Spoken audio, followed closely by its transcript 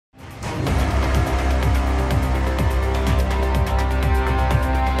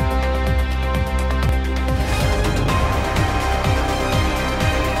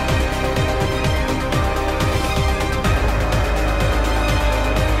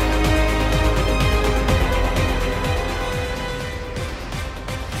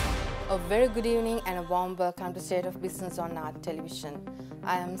very good evening and a warm welcome to State of Business on Art Television.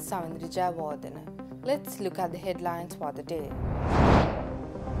 I am Savindri Jayawardena. Let's look at the headlines for the day.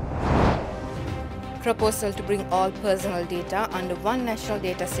 Proposal to bring all personal data under one national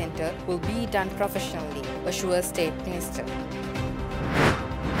data center will be done professionally, assures State Minister.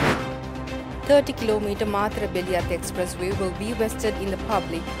 30-kilometer Mathura Beliyath Expressway will be vested in the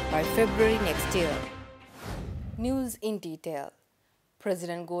public by February next year. News in detail.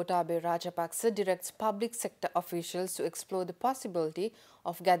 President Gotabaya Rajapaksa directs public sector officials to explore the possibility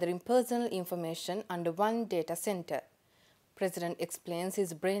of gathering personal information under one data center. President explains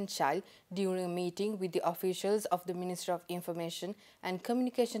his brainchild during a meeting with the officials of the Ministry of Information and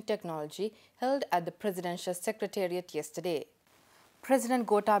Communication Technology held at the Presidential Secretariat yesterday. President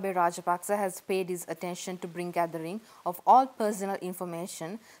Gotabaya Rajapaksa has paid his attention to bring gathering of all personal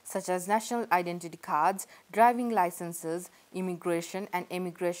information such as national identity cards, driving licenses, immigration and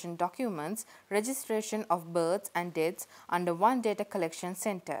emigration documents, registration of births and deaths under one data collection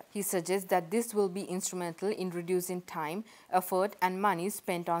center. He suggests that this will be instrumental in reducing time, effort and money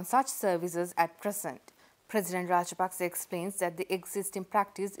spent on such services at present. President Rajapaksa explains that the existing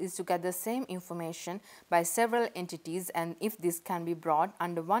practice is to gather same information by several entities, and if this can be brought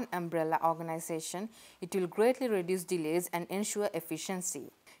under one umbrella organization, it will greatly reduce delays and ensure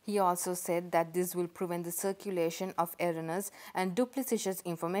efficiency. He also said that this will prevent the circulation of erroneous and duplicitous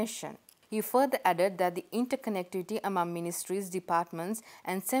information. He further added that the interconnectivity among ministries, departments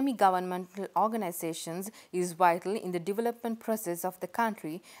and semi-governmental organizations is vital in the development process of the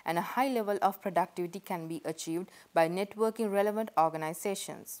country, and a high level of productivity can be achieved by networking relevant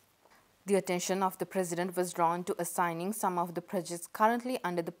organizations. The attention of the President was drawn to assigning some of the projects currently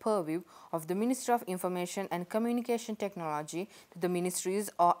under the purview of the Ministry of Information and Communication Technology to the ministries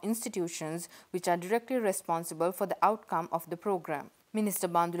or institutions which are directly responsible for the outcome of the program. Minister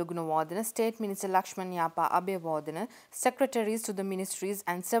Bandula Gunawardena, State Minister Lakshman Yapa Abeyawardena, secretaries to the ministries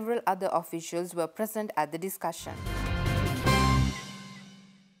and several other officials were present at the discussion.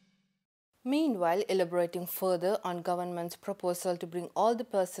 Meanwhile, elaborating further on government's proposal to bring all the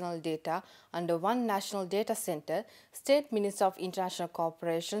personal data under one national data center, State Minister of International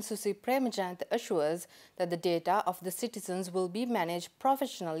Cooperation Susi Premajantha assures that the data of the citizens will be managed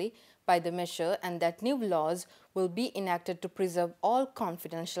professionally by the measure and that new laws will be enacted to preserve all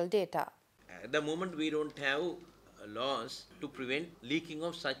confidential data. At the moment, we don't have laws to prevent leaking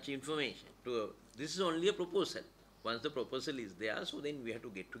of such information. This is only a proposal. Once the proposal is there, so then we have to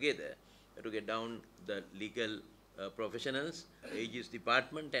get together, to get down the legal professionals, Aegis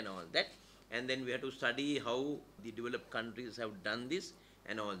department and all that, and then we have to study how the developed countries have done this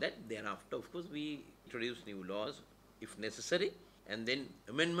and all that. Thereafter, of course, we introduce new laws if necessary, and then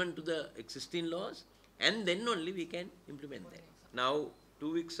amendment to the existing laws, and then only we can implement them. Now,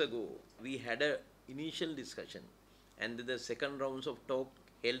 2 weeks ago, we had an initial discussion, and the second rounds of talk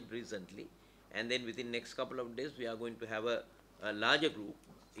held recently, and then within next couple of days, we are going to have a larger group,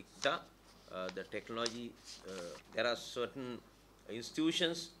 ICTA, the technology. There are certain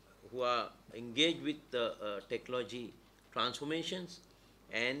institutions who are engaged with the technology transformations,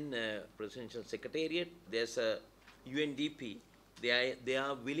 and Presidential Secretariat. There's a UNDP. They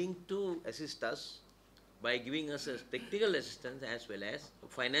are willing to assist us by giving us a technical assistance as well as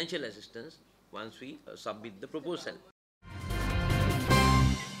financial assistance once we submit the proposal.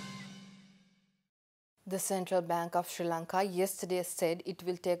 The Central Bank of Sri Lanka yesterday said it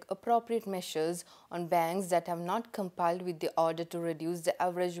will take appropriate measures on banks that have not complied with the order to reduce the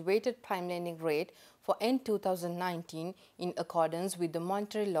average weighted prime lending rate for end 2019 in accordance with the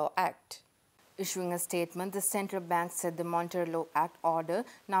Monetary Law Act. Issuing a statement, the Central Bank said the Monetary Law Act Order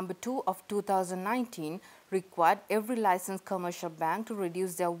No. 2 of 2019 required every licensed commercial bank to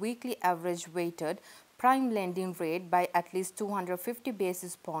reduce their weekly average weighted prime lending rate by at least 250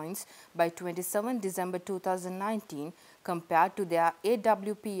 basis points by 27 December 2019 compared to their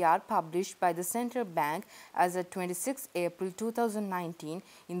AWPR published by the Central Bank as of 26 April 2019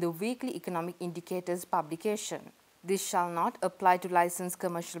 in the Weekly Economic Indicators publication. This shall not apply to licensed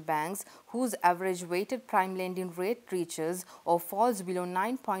commercial banks whose average weighted prime lending rate reaches or falls below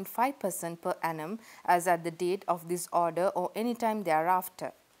 9.5% per annum as at the date of this order or any time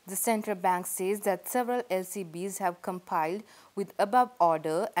thereafter. The Central Bank says that several LCBs have complied with above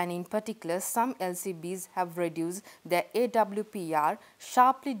order, and in particular some LCBs have reduced their AWPR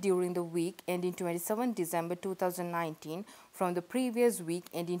sharply during the week ending 27 December 2019 from the previous week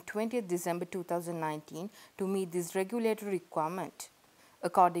ending 20th December 2019 to meet this regulatory requirement.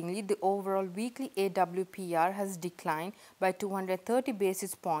 Accordingly, the overall weekly AWPR has declined by 230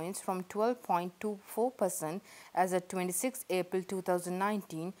 basis points from 12.24% as at 26 April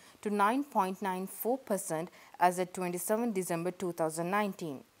 2019 to 9.94% as at 27 December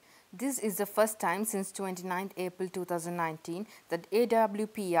 2019. This is the first time since 29 April 2019 that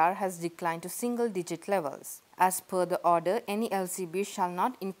AWPR has declined to single-digit levels. As per the order, any LCB shall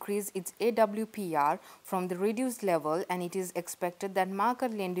not increase its AWPR from the reduced level, and it is expected that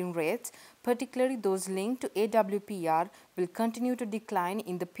market lending rates, particularly those linked to AWPR, will continue to decline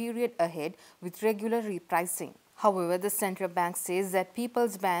in the period ahead with regular repricing. However, the central bank says that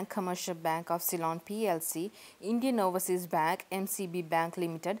People's Bank Commercial Bank of Ceylon PLC, Indian Overseas Bank, MCB Bank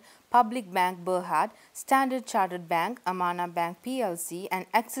Limited, Public Bank Berhad, Standard Chartered Bank, Amana Bank PLC and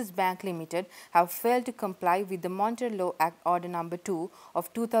Axis Bank Limited have failed to comply with the Monetary Law Act Order No. 2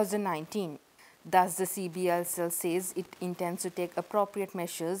 of 2019. Thus, the CBL says it intends to take appropriate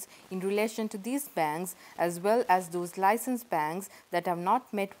measures in relation to these banks as well as those licensed banks that have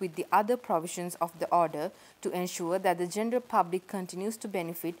not met with the other provisions of the order to ensure that the general public continues to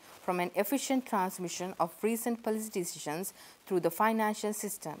benefit from an efficient transmission of recent policy decisions through the financial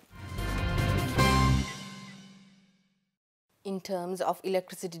system. In terms of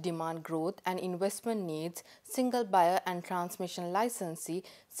electricity demand growth and investment needs, single buyer and transmission licensee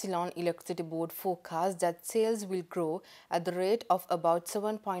Ceylon Electricity Board forecasts that sales will grow at the rate of about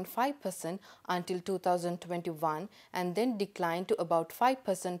 7.5% until 2021 and then decline to about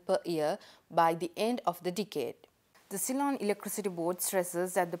 5% per year by the end of the decade. The Ceylon Electricity Board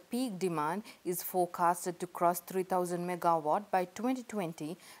stresses that the peak demand is forecasted to cross 3,000 megawatt by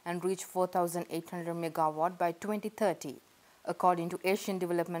 2020 and reach 4,800 megawatt by 2030. According to Asian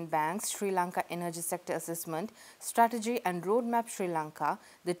Development Bank's Sri Lanka Energy Sector Assessment, Strategy and Roadmap Sri Lanka,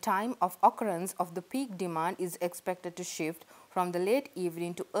 the time of occurrence of the peak demand is expected to shift from the late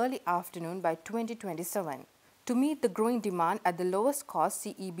evening to early afternoon by 2027. To meet the growing demand at the lowest cost,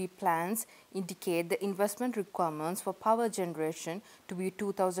 CEB plans indicate the investment requirements for power generation to be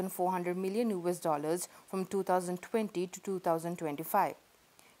 $2,400 million from 2020 to 2025.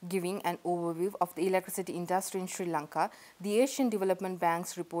 Giving an overview of the electricity industry in Sri Lanka, the Asian Development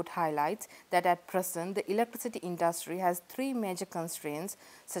Bank's report highlights that at present the electricity industry has three major constraints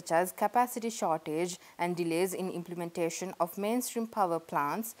such as capacity shortage and delays in implementation of mainstream power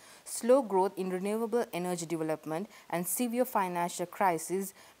plants, slow growth in renewable energy development and severe financial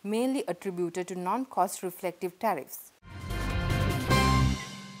crisis mainly attributed to non-cost reflective tariffs.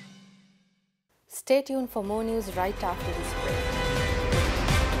 Stay tuned for more news right after this break.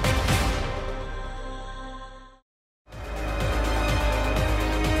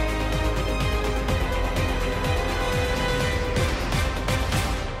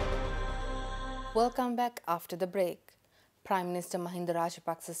 Welcome back after the break. Prime Minister Mahinda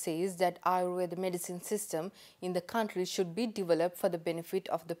Rajapaksa says that Ayurveda medicine system in the country should be developed for the benefit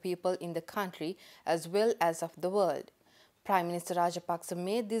of the people in the country as well as of the world. Prime Minister Rajapaksa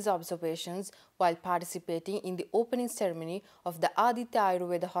made these observations while participating in the opening ceremony of the Aditya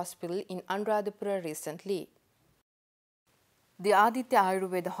Ayurveda Hospital in Anuradhapura recently. The Aditya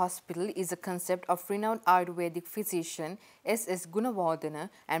Ayurveda Hospital is a concept of renowned Ayurvedic physician S.S.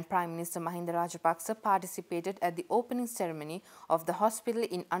 Gunawardena, and Prime Minister Mahinda Rajapaksa participated at the opening ceremony of the hospital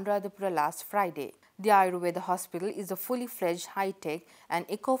in Anuradhapura last Friday. The Ayurveda Hospital is a fully fledged, high-tech and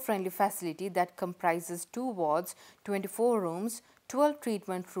eco-friendly facility that comprises 2 wards, 24 rooms, 12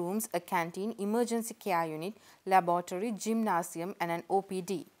 treatment rooms, a canteen, emergency care unit, laboratory, gymnasium and an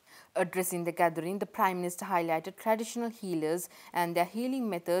OPD. Addressing the gathering, the Prime Minister highlighted traditional healers and their healing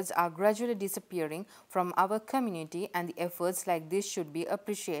methods are gradually disappearing from our community and the efforts like this should be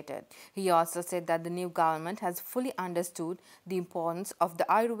appreciated. He also said that the new government has fully understood the importance of the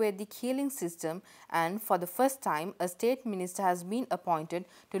Ayurvedic healing system and for the first time a state minister has been appointed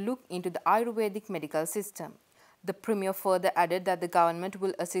to look into the Ayurvedic medical system. The Premier further added that the government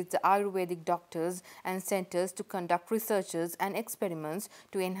will assist the Ayurvedic doctors and centers to conduct researches and experiments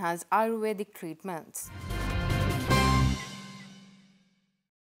to enhance Ayurvedic treatments.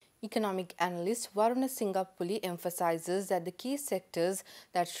 Economic analyst Varuna Singapuli emphasizes that the key sectors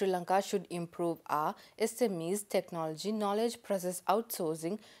that Sri Lanka should improve are SMEs, technology, knowledge process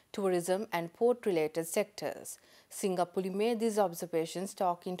outsourcing, tourism and port-related sectors. Singapuli made these observations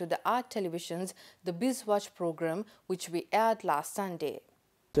talking to the Art Television's The Biz Watch program, which we aired last Sunday.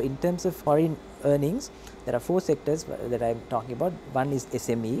 So in terms of foreign earnings, there are 4 sectors that I'm talking about. One is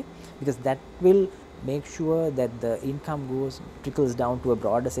SME, because that will make sure that the income trickles down to a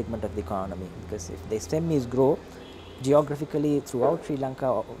broader segment of the economy, because if the SMEs grow, geographically throughout Sri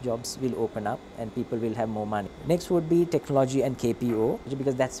Lanka, jobs will open up and people will have more money. Next would be technology and KPO,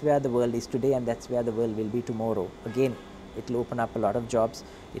 because that's where the world is today and that's where the world will be tomorrow. Again, it will open up a lot of jobs,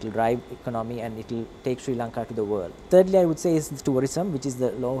 it will drive economy, and it will take Sri Lanka to the world. Thirdly, I would say is tourism, which is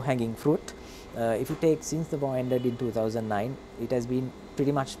the low-hanging fruit. If you take since the war ended in 2009, it has been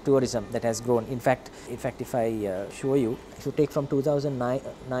pretty much tourism that has grown. In fact, if I show you, if you take from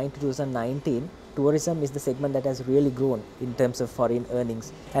 2009 to 2019, tourism is the segment that has really grown in terms of foreign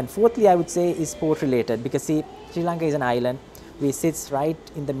earnings. And fourthly, I would say is sport related, because see, Sri Lanka is an island. We sit right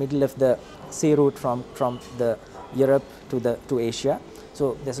in the middle of the sea route from the Europe to Asia.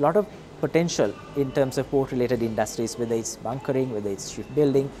 So there's a lot of potential in terms of port-related industries, whether it's bunkering, whether it's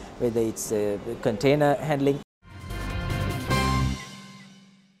shipbuilding, whether it's container handling.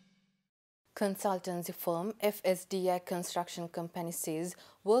 Consultancy firm FSDI Construction Company says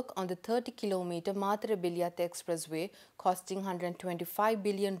work on the 30-kilometer Mathura-Belliyatha Expressway costing 125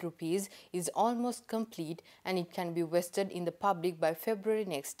 billion rupees is almost complete and it can be vested in the public by February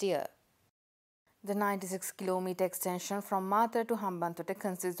next year. The 96-kilometer extension from Mathura to Hambantota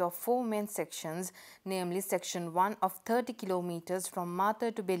consists of 4 main sections, namely Section 1 of 30 kilometers from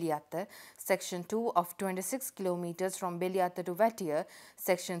Mathura to Belliyatha, Section 2 of 26 kilometers from Belliyatha to Vattiya,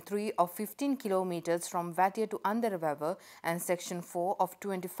 Section 3 of 15 kilometers from Vattiya to Andaravava, and Section 4 of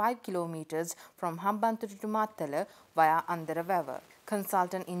 25 kilometers from Hambantota to Mattala via Andaravava.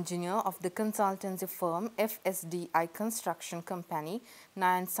 Consultant engineer of the consultancy firm FSDI Construction Company,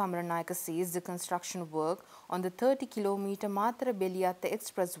 Nayan Samaranayaka, says the construction work on the 30-kilometer Mathura-Belliyatha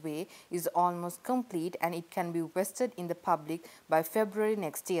Expressway is almost complete and it can be vested in the public by February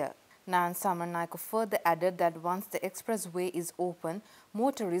next year. Nayan Samaranayaka further added that once the expressway is open,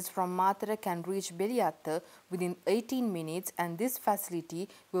 motorists from Mathura can reach Belliyatha within 18 minutes, and this facility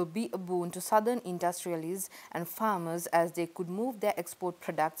will be a boon to southern industrialists and farmers as they could move their export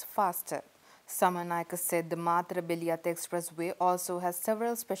products faster. Samaranayaka said the Mathura-Belliyatha Expressway also has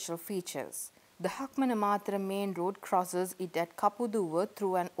several special features. The Hakmana-Mathura main road crosses it at Kapuduva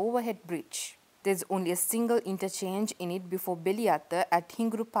through an overhead bridge. There is only a single interchange in it before Belliyatha at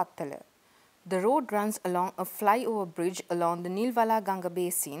Hinguru Pattala. The road runs along a flyover bridge along the Nilvala Ganga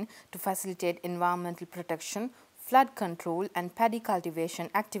basin to facilitate environmental protection, flood control and paddy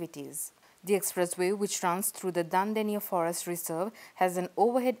cultivation activities. The expressway, which runs through the Dandeniya Forest Reserve, has an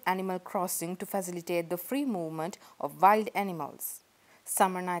overhead animal crossing to facilitate the free movement of wild animals.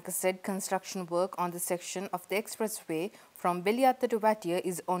 Samaranayaka said construction work on the section of the expressway from Belliyatha to Vattiya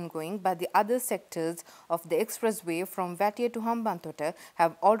is ongoing, but the other sectors of the expressway from Vattiya to Hambantota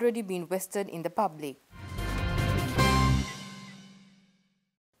have already been vested in the public.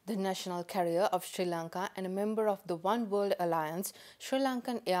 The national carrier of Sri Lanka and a member of the One World Alliance, Sri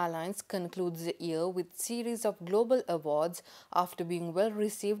Lankan Airlines concludes the year with a series of global awards after being well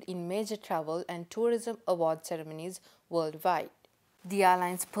received in major travel and tourism award ceremonies worldwide. The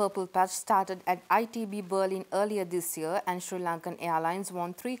airline's Purple Patch started at ITB Berlin earlier this year, and Sri Lankan Airlines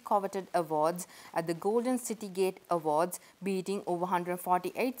won 3 coveted awards at the Golden City Gate Awards, beating over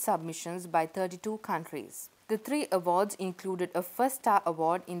 148 submissions by 32 countries. The 3 awards included a First Star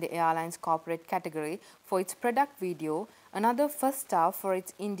Award in the airline's corporate category for its product video, another First Star for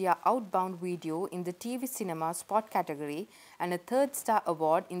its India outbound video in the TV cinema spot category, and a Third Star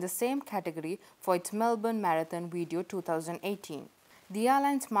Award in the same category for its Melbourne Marathon video 2018. The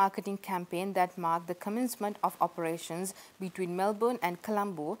airline's marketing campaign that marked the commencement of operations between Melbourne and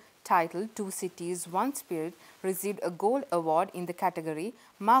Colombo, titled Two Cities, One Spirit, received a Gold Award in the category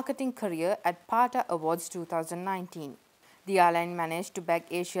Marketing Career at PATA Awards 2019. The airline managed to bag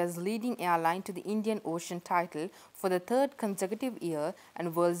Asia's leading airline to the Indian Ocean title for the 3rd consecutive year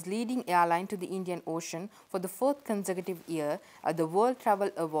and world's leading airline to the Indian Ocean for the 4th consecutive year at the World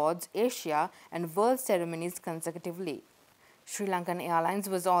Travel Awards Asia and World ceremonies consecutively. Sri Lankan Airlines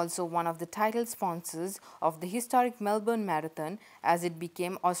was also one of the title sponsors of the historic Melbourne Marathon, as it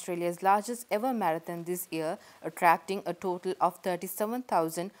became Australia's largest ever marathon this year, attracting a total of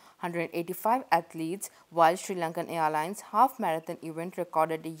 37,185 athletes, while Sri Lankan Airlines' half-marathon event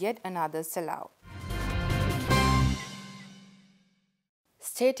recorded yet another sellout.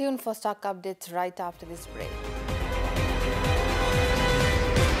 Stay tuned for stock updates right after this break.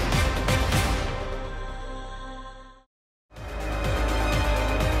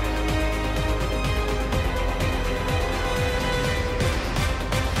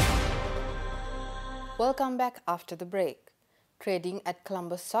 Welcome back after the break. Trading at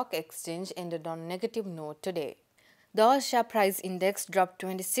Colombo Stock Exchange ended on a negative note today. The All-Share Price Index dropped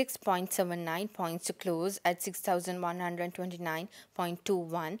 26.79 points to close at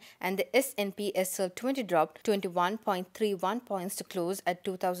 6,129.21, and the S&P SL20 dropped 21.31 points to close at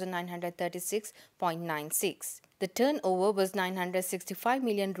 2,936.96. The turnover was 965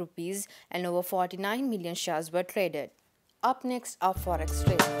 million rupees and over 49 million shares were traded. Up next are forex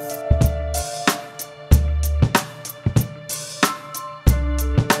trades.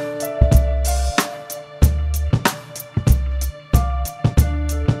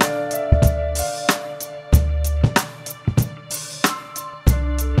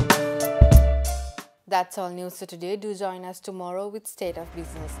 That's all news for today. Do join us tomorrow with State of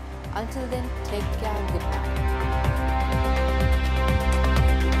Business. Until then, take care and good night.